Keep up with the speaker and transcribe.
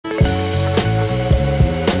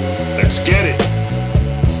Let's get it.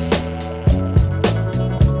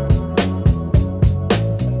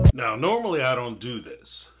 Now, normally I don't do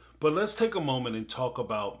this, but let's take a moment and talk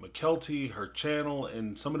about Mykelti, her channel,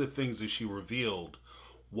 and some of the things that she revealed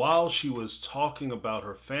while she was talking about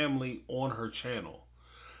her family on her channel.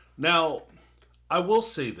 Now, I will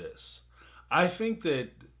say this. I think that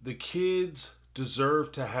the kids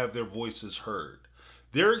deserve to have their voices heard.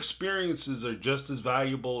 Their experiences are just as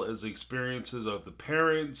valuable as the experiences of the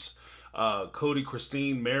parents, Cody,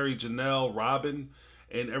 Christine, Mary, Janelle, Robin,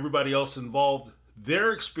 and everybody else involved.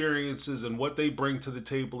 Their experiences and what they bring to the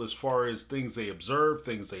table as far as things they observed,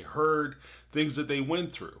 things they heard, things that they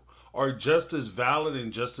went through are just as valid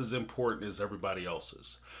and just as important as everybody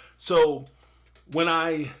else's. So when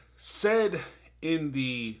I said in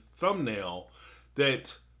the thumbnail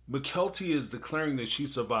that Mykelti is declaring that she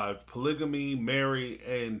survived polygamy, Mary,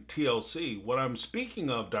 and TLC, what I'm speaking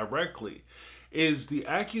of directly is the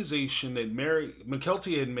accusation that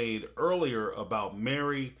Mykelti had made earlier about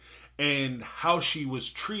Mary and how she was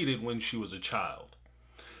treated when she was a child.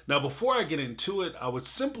 Now, before I get into it, I would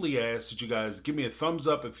simply ask that you guys give me a thumbs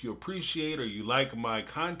up if you appreciate or you like my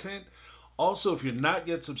content. Also, if you're not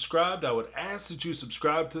yet subscribed, I would ask that you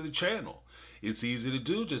subscribe to the channel. It's easy to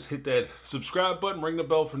do. Just hit that subscribe button, ring the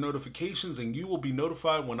bell for notifications, and you will be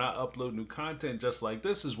notified when I upload new content just like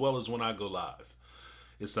this, as well as when I go live.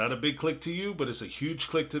 It's not a big click to you, but it's a huge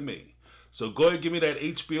click to me. So go ahead and give me that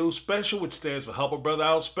HBO special, which stands for Help a Brother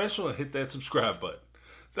Out Special, and hit that subscribe button.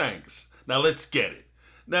 Thanks. Now let's get it.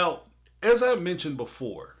 Now, as I mentioned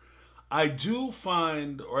before, I do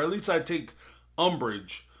find, or at least I take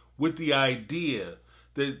umbrage with the idea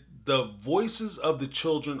that the voices of the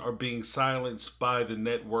children are being silenced by the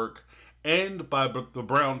network and by the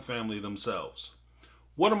Brown family themselves.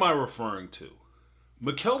 What am I referring to?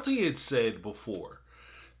 Mykelti had said before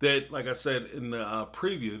that, like I said in the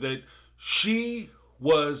preview, that she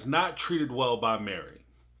was not treated well by Mary.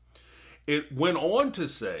 It went on to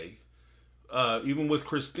say, even with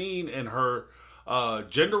Christine and her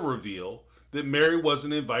gender reveal, that Mary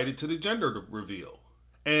wasn't invited to the gender reveal.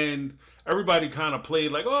 And everybody kind of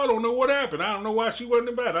played like, oh, I don't know what happened. I don't know why she wasn't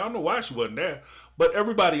invited. I don't know why she wasn't there. But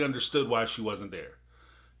everybody understood why she wasn't there.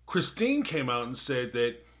 Christine came out and said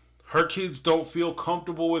that her kids don't feel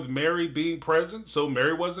comfortable with Mary being present, so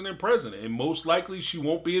Mary wasn't present. And most likely she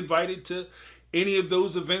won't be invited to any of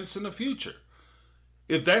those events in the future.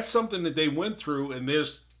 If that's something that they went through and their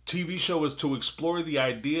TV show is to explore the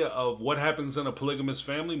idea of what happens in a polygamous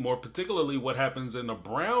family, more particularly what happens in the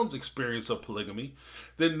Browns' experience of polygamy,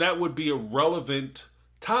 then that would be a relevant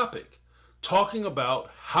topic. Talking about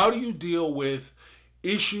how do you deal with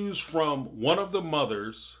issues from one of the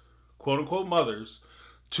mothers, quote unquote mothers,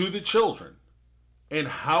 to the children. And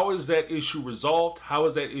how is that issue resolved? How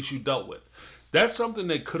is that issue dealt with? That's something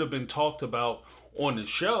that could have been talked about on the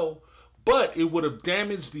show, but it would have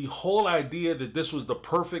damaged the whole idea that this was the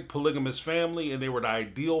perfect polygamous family and they were the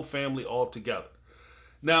ideal family altogether.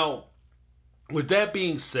 Now, with that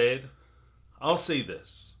being said, I'll say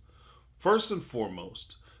this. First and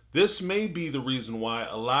foremost, this may be the reason why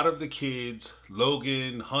a lot of the kids,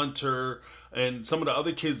 Logan, Hunter, and some of the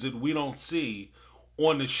other kids that we don't see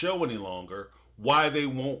on the show any longer, why they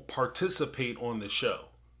won't participate on the show.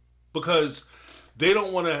 Because they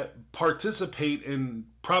don't want to participate in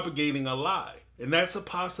propagating a lie. And that's a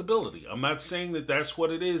possibility. I'm not saying that that's what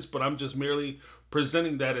it is, but I'm just merely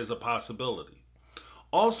presenting that as a possibility.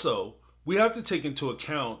 Also, we have to take into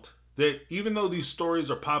account that even though these stories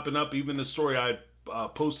are popping up, even the story I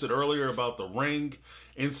posted earlier about the ring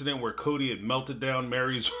incident where Cody had melted down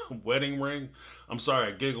Mary's wedding ring. I'm sorry,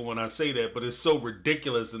 I giggle when I say that, but it's so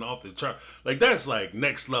ridiculous and off the chart. Like, that's like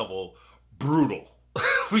next level brutal.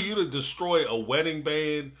 For you to destroy a wedding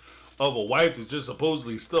band of a wife that's just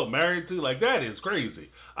supposedly still married to, like, that is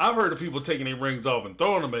crazy. I've heard of people taking their rings off and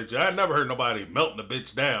throwing them at you. I never heard nobody melting a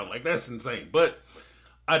bitch down. Like, that's insane. But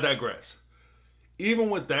I digress. Even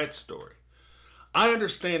with that story, I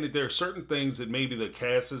understand that there are certain things that maybe the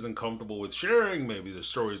cast isn't comfortable with sharing, maybe the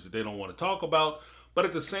stories that they don't want to talk about, but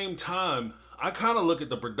at the same time, I kind of look at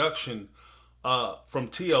the production from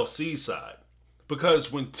TLC side,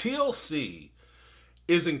 because when TLC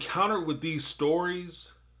is encountered with these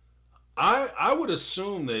stories, I would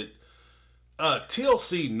assume that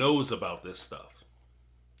TLC knows about this stuff.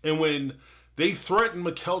 And when they threatened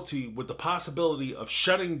Mykelti with the possibility of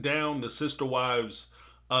shutting down the Sister Wives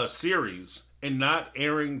series and not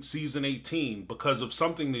airing season 18 because of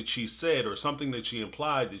something that she said or something that she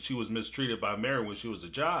implied that she was mistreated by Mary when she was a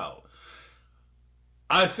child,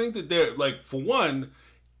 I think that they're, like, for one,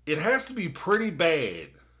 it has to be pretty bad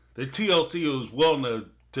that TLC was willing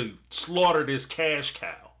to slaughter this cash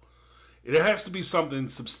cow. it has to be something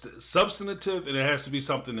substantive, and it has to be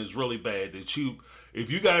something that's really bad that if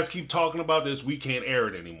you guys keep talking about this, we can't air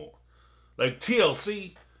it anymore. Like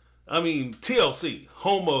TLC, I mean, TLC,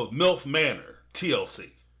 home of MILF Manor,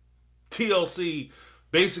 TLC. TLC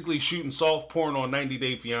basically shooting soft porn on 90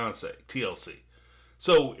 Day Fiance, TLC.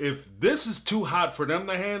 So if this is too hot for them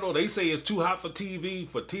to handle, they say it's too hot for TV,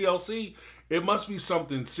 for TLC, it must be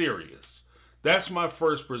something serious. That's my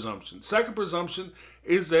first presumption. Second presumption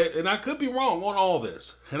is that, and I could be wrong on all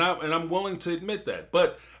this, and I'm willing to admit that,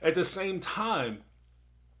 but at the same time,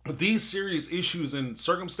 these serious issues and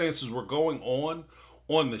circumstances were going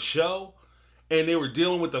on the show, and they were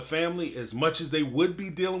dealing with the family as much as they would be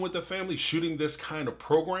dealing with the family shooting this kind of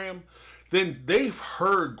program, then they've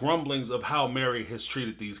heard grumblings of how Mary has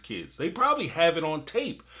treated these kids. They probably have it on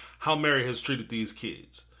tape, how Mary has treated these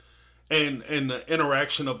kids. And the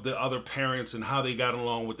interaction of the other parents and how they got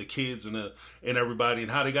along with the kids and everybody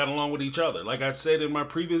and how they got along with each other. Like I said in my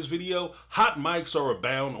previous video, hot mics are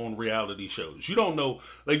abound on reality shows. You don't know,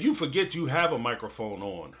 like you forget you have a microphone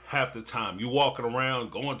on half the time. You walking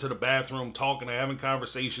around, going to the bathroom, talking and having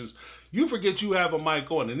conversations. You forget you have a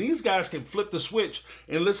mic on. And these guys can flip the switch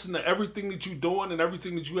and listen to everything that you're doing and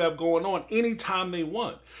everything that you have going on anytime they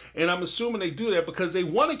want. And I'm assuming they do that because they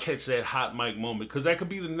want to catch that hot mic moment, because that could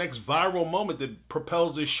be the next viral moment that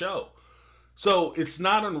propels this show. So it's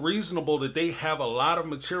not unreasonable that they have a lot of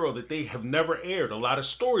material that they have never aired, a lot of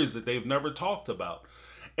stories that they've never talked about.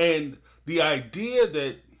 And the idea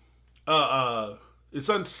that it's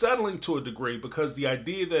unsettling to a degree, because the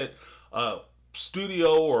idea that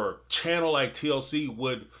studio or channel like TLC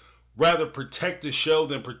would rather protect the show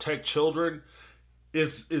than protect children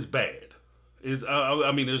is bad.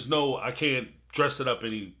 I mean, there's no, I can't dress it up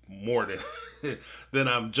any more than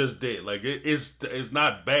I'm just did. Like it's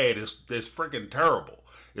not bad. It's freaking terrible.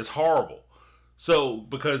 It's horrible. So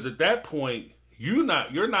because at that point you're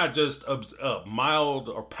not just a mild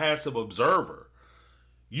or passive observer.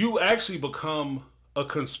 You actually become a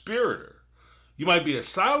conspirator. You might be a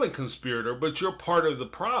silent conspirator, but you're part of the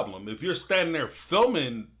problem. If you're standing there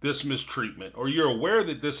filming this mistreatment, or you're aware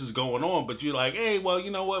that this is going on, but you're like, hey, well, you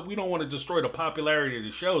know what? We don't want to destroy the popularity of the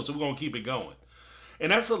show, so we're going to keep it going.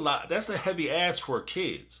 And that's a lot. That's a heavy ask for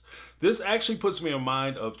kids. This actually puts me in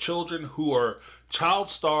mind of children who are child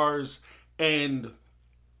stars and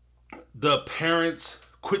the parents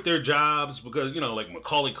quit their jobs because, you know, like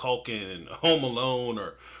Macaulay Culkin and Home Alone,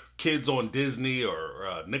 or kids on Disney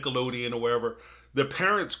or Nickelodeon or wherever. The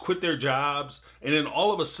parents quit their jobs, and then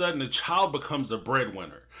all of a sudden the child becomes the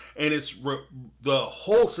breadwinner. And it's the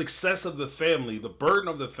whole success of the family, the burden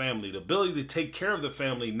of the family, the ability to take care of the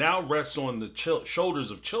family now rests on the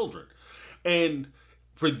shoulders of children. And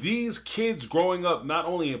for these kids growing up not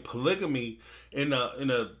only in polygamy, in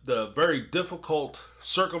the very difficult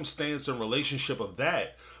circumstance and relationship of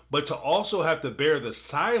that, but to also have to bear the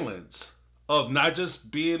silence of not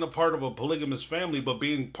just being a part of a polygamous family, but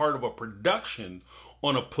being part of a production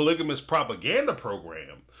on a polygamous propaganda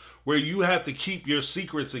program where you have to keep your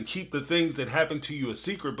secrets and keep the things that happen to you a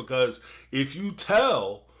secret, because if you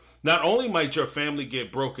tell, not only might your family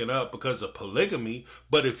get broken up because of polygamy,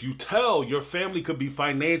 but if you tell, your family could be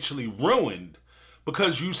financially ruined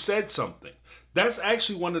because you said something. That's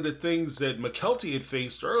actually one of the things that Mykelti had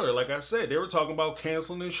faced earlier. Like I said, they were talking about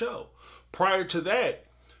canceling the show. Prior to that,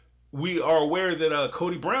 we are aware that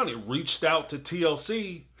Cody Brown had reached out to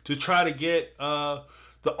TLC to try to get all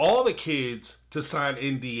the kids to sign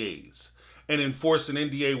NDAs and enforce an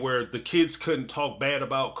NDA where the kids couldn't talk bad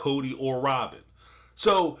about Cody or Robin.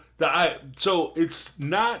 So it's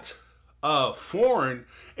not foreign,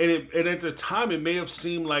 and at the time it may have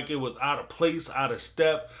seemed like it was out of place, out of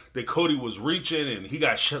step, that Cody was reaching and he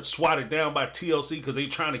got swatted down by TLC because they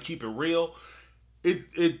trying to keep it real.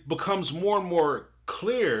 It becomes more and more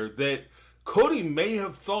clear that Cody may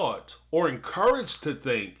have thought or encouraged to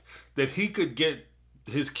think that he could get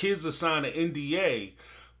his kids to sign an NDA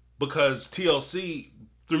because through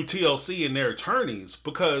TLC and their attorneys,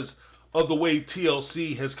 because of the way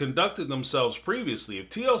TLC has conducted themselves previously. If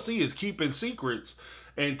TLC is keeping secrets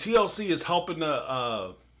and TLC is helping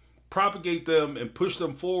to propagate them and push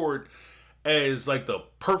them forward as like the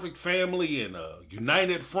perfect family and a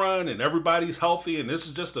united front and everybody's healthy and this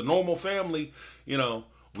is just a normal family, you know,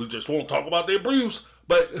 we just won't talk about the abuse.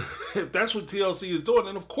 But if that's what TLC is doing,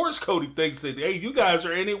 then of course Cody thinks that, hey, you guys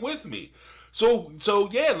are in it with me. So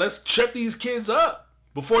yeah, let's shut these kids up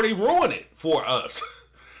before they ruin it for us.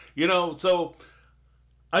 You know, so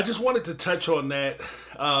I just wanted to touch on that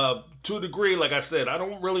to a degree. Like I said, I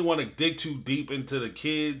don't really want to dig too deep into the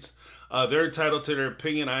kids. They're entitled to their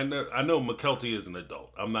opinion. I know Mykelti is an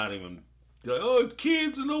adult. I'm not even You're like, oh,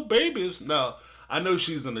 kids and little babies. No, I know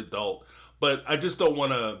she's an adult, but I just don't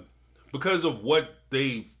want to, because of what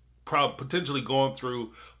they potentially gone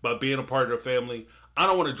through by being a part of their family. I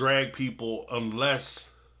don't want to drag people unless,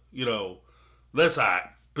 unless I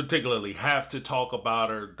particularly have to talk about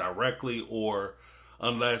her directly, or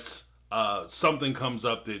unless something comes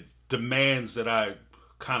up that demands that I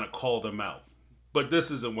kind of call them out. But this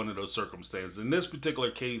isn't one of those circumstances. In this particular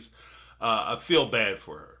case, I feel bad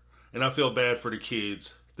for her. And I feel bad for the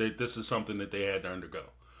kids that this is something that they had to undergo.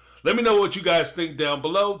 Let me know what you guys think down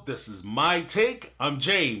below. This is My Take. I'm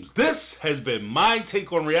James. This has been My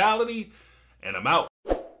Take on Reality, and I'm out.